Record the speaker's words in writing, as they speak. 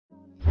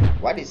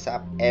What is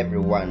up,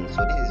 everyone?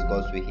 So this is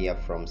Godswill here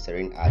from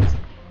Serene Art.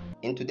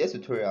 In today's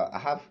tutorial, I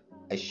have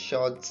a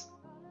short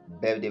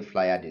birthday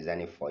flyer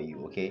designing for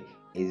you. Okay,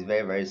 it's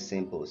very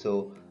simple.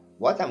 So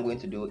what I'm going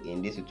to do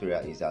in this tutorial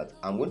is that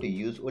I'm going to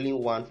use only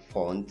one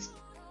font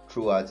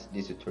throughout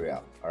this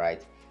tutorial. All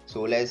right,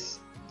 so let's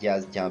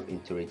just jump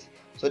into it.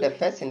 So the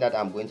first thing that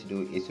I'm going to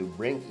do is to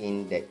bring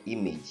in the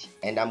image,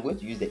 and I'm going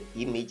to use the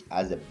image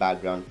as the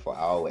background for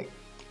our work.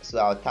 So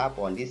I'll tap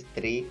on these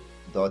three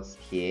dots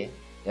here,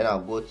 then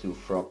I'll go to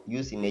from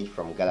use image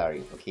from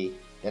gallery. Okay,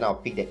 then I'll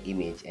pick the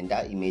image, and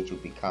that image will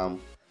become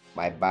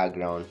my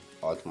background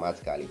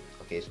automatically.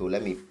 Okay, so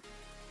let me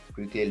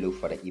quickly look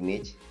for the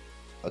image.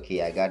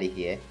 Okay, I got it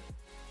here.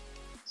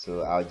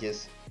 So I'll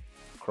just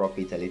crop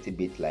it a little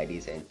bit like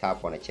this and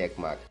tap on a check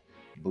mark.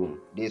 Boom,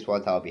 this is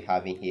what I'll be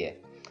having here.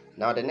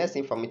 Now the next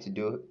thing for me to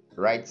do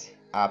right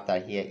after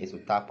here is to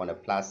tap on a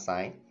plus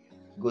sign,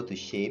 go to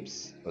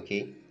shapes,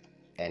 okay,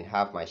 and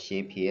have my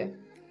shape here.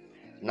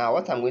 Now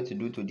what I'm going to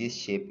do to this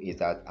shape is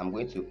that I'm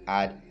going to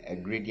add a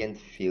gradient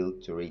fill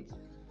to it,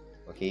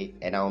 okay,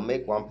 and I'll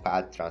make one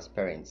part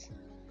transparent.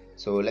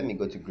 So let me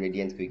go to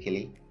gradient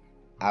quickly.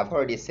 I've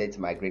already set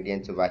my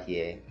gradient over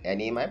here,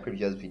 and in my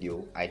previous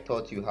video I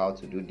taught you how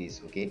to do this,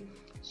 okay,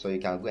 so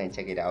you can go and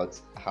check it out,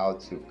 how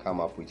to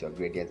come up with your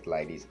gradient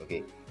like this.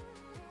 Okay,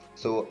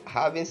 so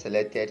having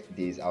selected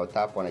this, I'll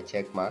tap on a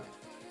check mark.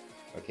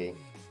 Okay,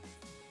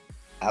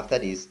 after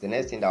this, the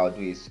next thing that I'll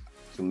do is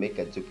to make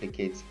a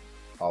duplicate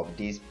of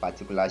this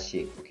particular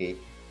shape. Okay,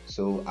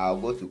 so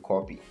I'll go to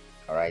copy.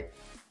 All right,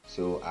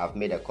 so I've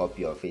made a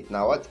copy of it.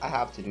 Now what I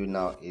have to do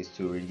now is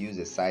to reduce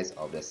the size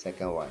of the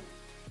second one.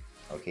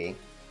 Okay,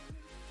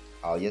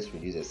 I'll just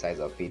reduce the size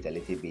of it a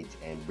little bit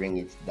and bring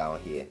it down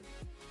here.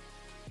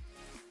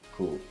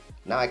 Cool.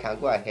 Now I can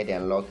go ahead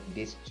and lock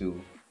these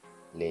two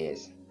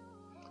layers.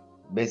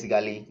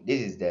 Basically,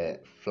 this is the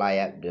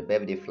flyer, the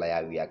birthday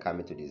flyer we are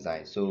coming to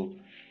design. So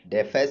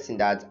the first thing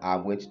that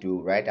I'm going to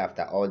do right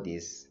after all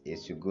this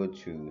is to go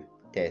to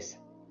text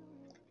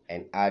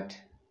and add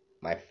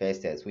my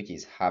first text, which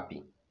is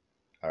happy.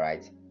 All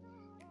right,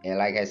 and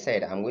like I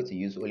said, I'm going to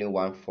use only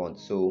one font,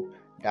 so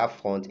that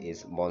font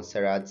is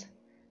Montserrat,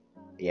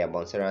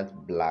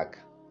 Montserrat Black.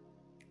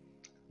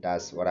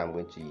 That's what I'm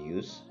going to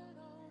use,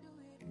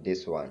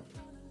 this one.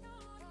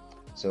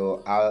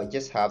 So I'll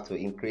just have to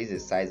increase the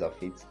size of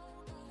it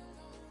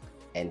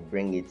and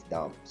bring it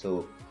down.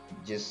 So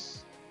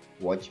just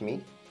watch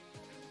me.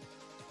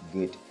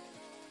 Good.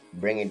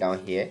 Bring it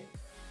down here.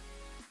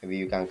 Maybe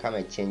you can come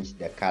and change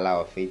the color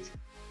of it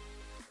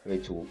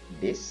to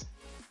this,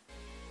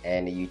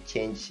 and you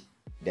change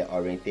the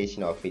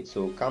orientation of it.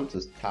 So come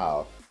to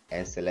style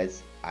and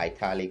select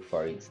italic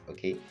for it.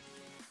 Okay,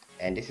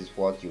 and this is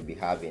what you'll be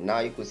having. Now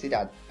you could see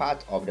that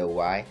part of the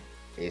Y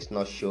is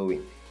not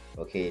showing.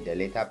 Okay, the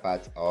later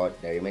part or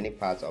the remaining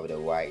part of the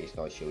Y is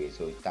not showing.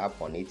 So tap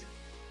on it,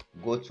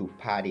 go to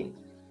padding.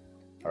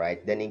 All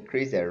right, then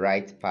increase the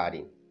right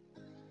padding,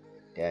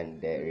 then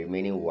the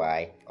remaining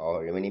Y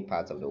or remaining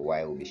parts of the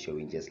Y will be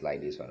showing just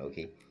like this one.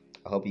 Okay,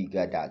 I hope you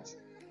got that.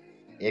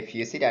 If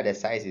you see that the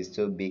size is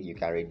too big, you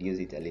can reduce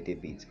it a little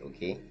bit.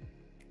 Okay,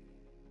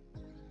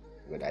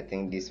 good. I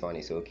think this one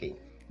is okay.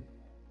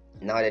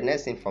 Now the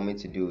next thing for me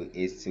to do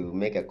is to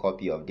make a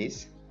copy of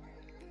this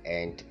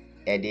and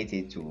edit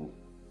it to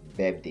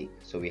birthday.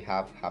 So we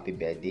have happy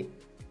birthday,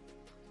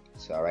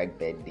 so I write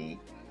birthday.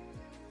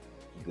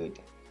 Good.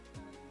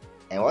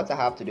 And what I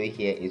have to do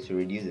here is to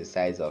reduce the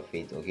size of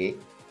it, okay,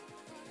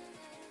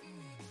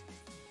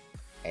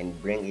 and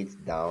bring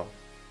it down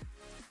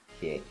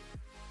here.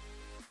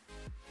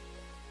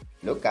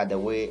 Look at the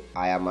way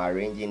I am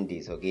arranging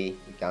this. Okay,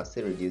 you can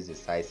still reduce the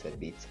size a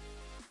bit,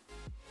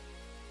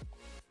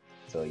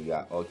 so you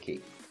are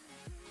okay.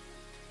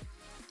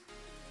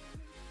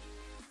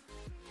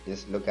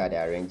 Just look at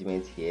the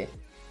arrangement here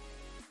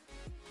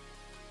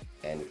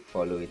and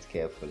follow it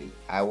carefully.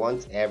 I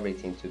want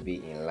everything to be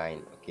in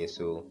line. Okay,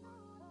 so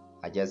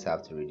I just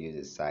have to reduce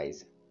the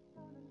size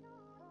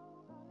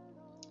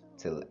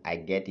till I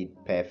get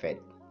it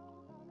perfect.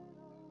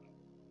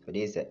 So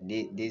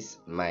this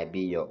might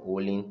be your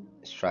only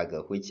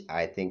struggle, which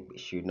I think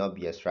should not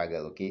be a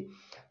struggle. Okay,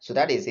 so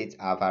that is it.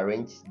 I've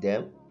arranged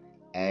them,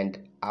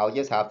 and I'll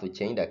just have to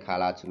change the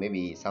color to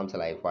maybe something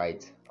like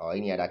white or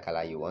any other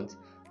color you want,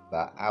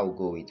 but I'll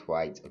go with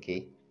white.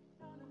 Okay,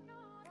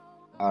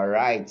 all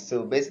right,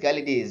 so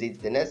basically this is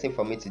it. The next thing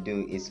for me to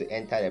do is to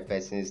enter the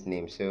person's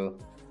name. So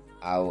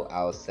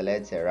I'll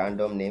select a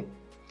random name.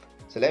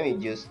 So let me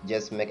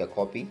just make a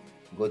copy,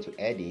 go to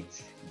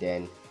edit,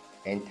 then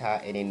enter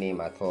any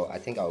name at all. I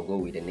think I'll go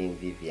with the name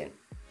Vivian.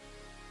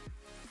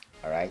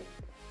 All right,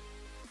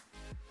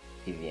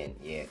 Vivian,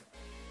 yeah.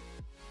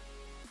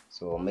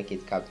 So I'll make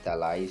it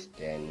capitalized,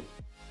 then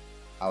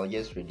I'll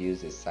just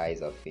reduce the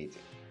size of it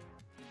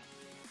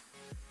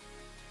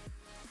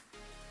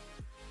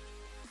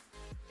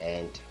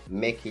and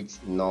make it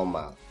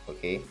normal.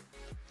 Okay,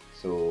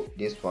 so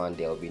this one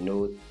there will be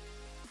no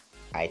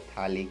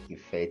italic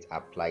effect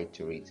applied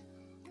to it,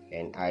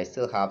 and I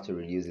still have to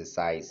reduce the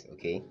size.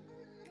 Okay,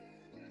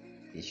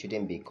 it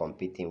shouldn't be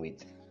competing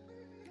with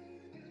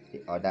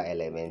the other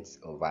elements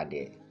over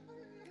there.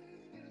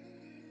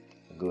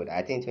 Good.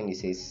 I think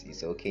 26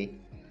 is okay.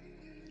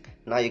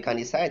 Now you can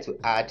decide to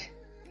add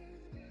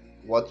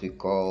what we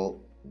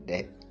call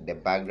the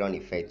background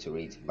effect to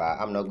it, but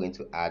I'm not going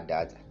to add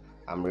that.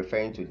 I'm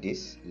referring to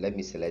this. Let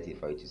me select it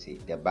for you to see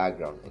the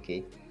background.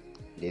 Okay,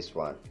 this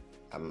one.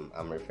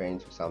 I'm referring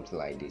to something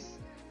like this,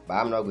 but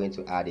I'm not going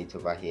to add it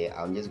over here.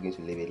 I'm just going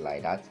to leave it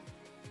like that.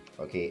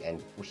 Okay,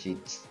 and push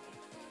it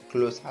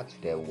closer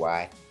to the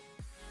Y.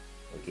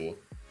 Okay,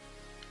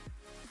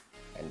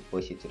 and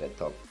push it to the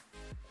top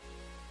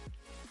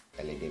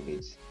a little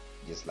bit,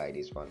 just like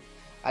this one.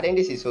 I think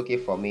this is okay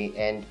for me.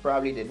 And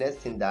probably the next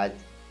thing that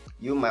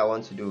you might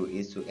want to do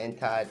is to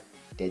enter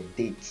the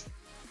date.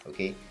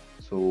 Okay,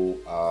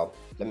 so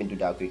let me do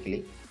that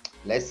quickly.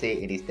 Let's say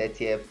it is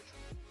 30th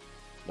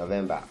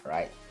November,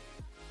 right?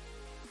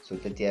 So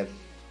 30th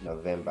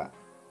November,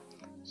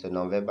 so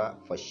November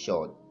for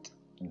short,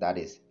 that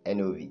is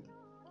NOV.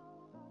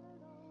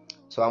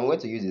 So I'm going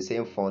to use the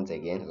same font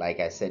again. Like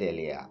I said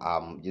earlier,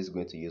 I'm just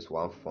going to use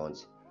one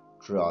font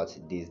throughout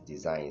this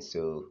design.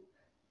 So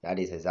that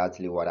is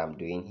exactly what I'm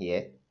doing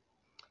here.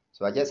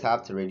 So I just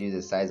have to reduce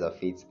the size of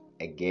it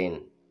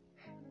again,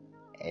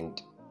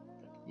 and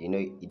you know,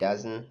 it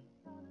doesn't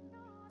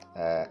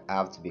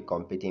have to be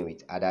competing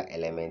with other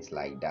elements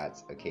like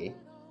that. Okay,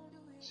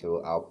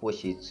 so I'll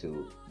push it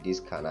to this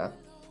corner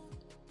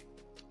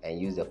and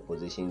use the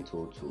position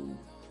tool to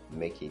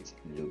make it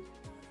look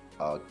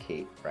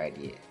okay right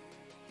here.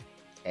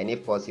 And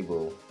if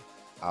possible,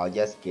 I'll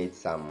just get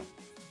some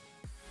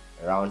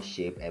round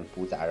shape and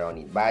put around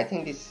it, but I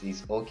think this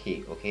is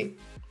okay. Okay,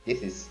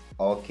 this is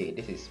okay,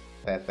 this is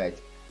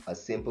perfect. A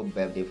simple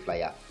birthday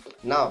flyer.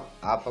 Now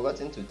I've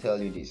forgotten to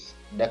tell you this,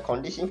 the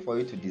condition for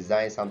you to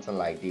design something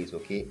like this,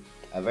 okay,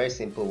 a very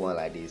simple one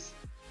like this,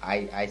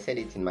 I said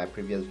it in my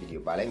previous video,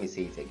 but let me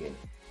say it again.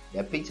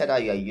 The picture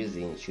that you are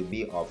using should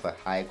be of a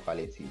high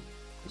quality.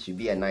 It should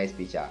be a nice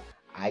picture.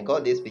 I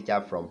got this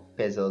picture from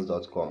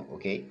Pixellab.com.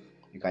 okay,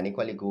 you can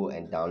equally go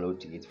and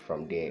download it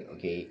from there.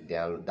 Okay,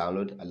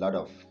 download a lot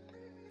of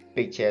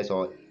pictures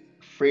or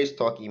free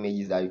stock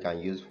images that you can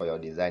use for your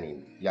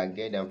designing. You can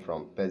get them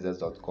from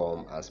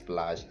Pixellab.com and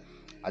Splash.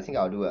 I think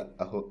I'll do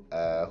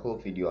a whole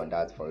video on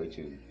that for you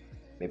to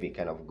maybe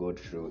kind of go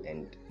through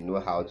and know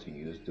how to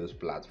use those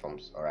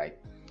platforms. All right,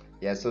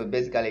 yeah, so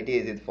basically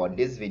this is it for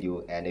this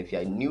video. And if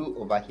you're new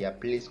over here,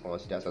 please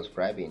consider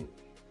subscribing,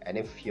 and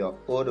if you're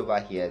old over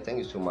here, thank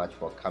you so much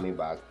for coming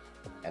back,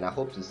 and I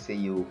hope to see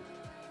you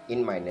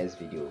in my next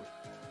video.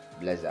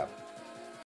 Bless up.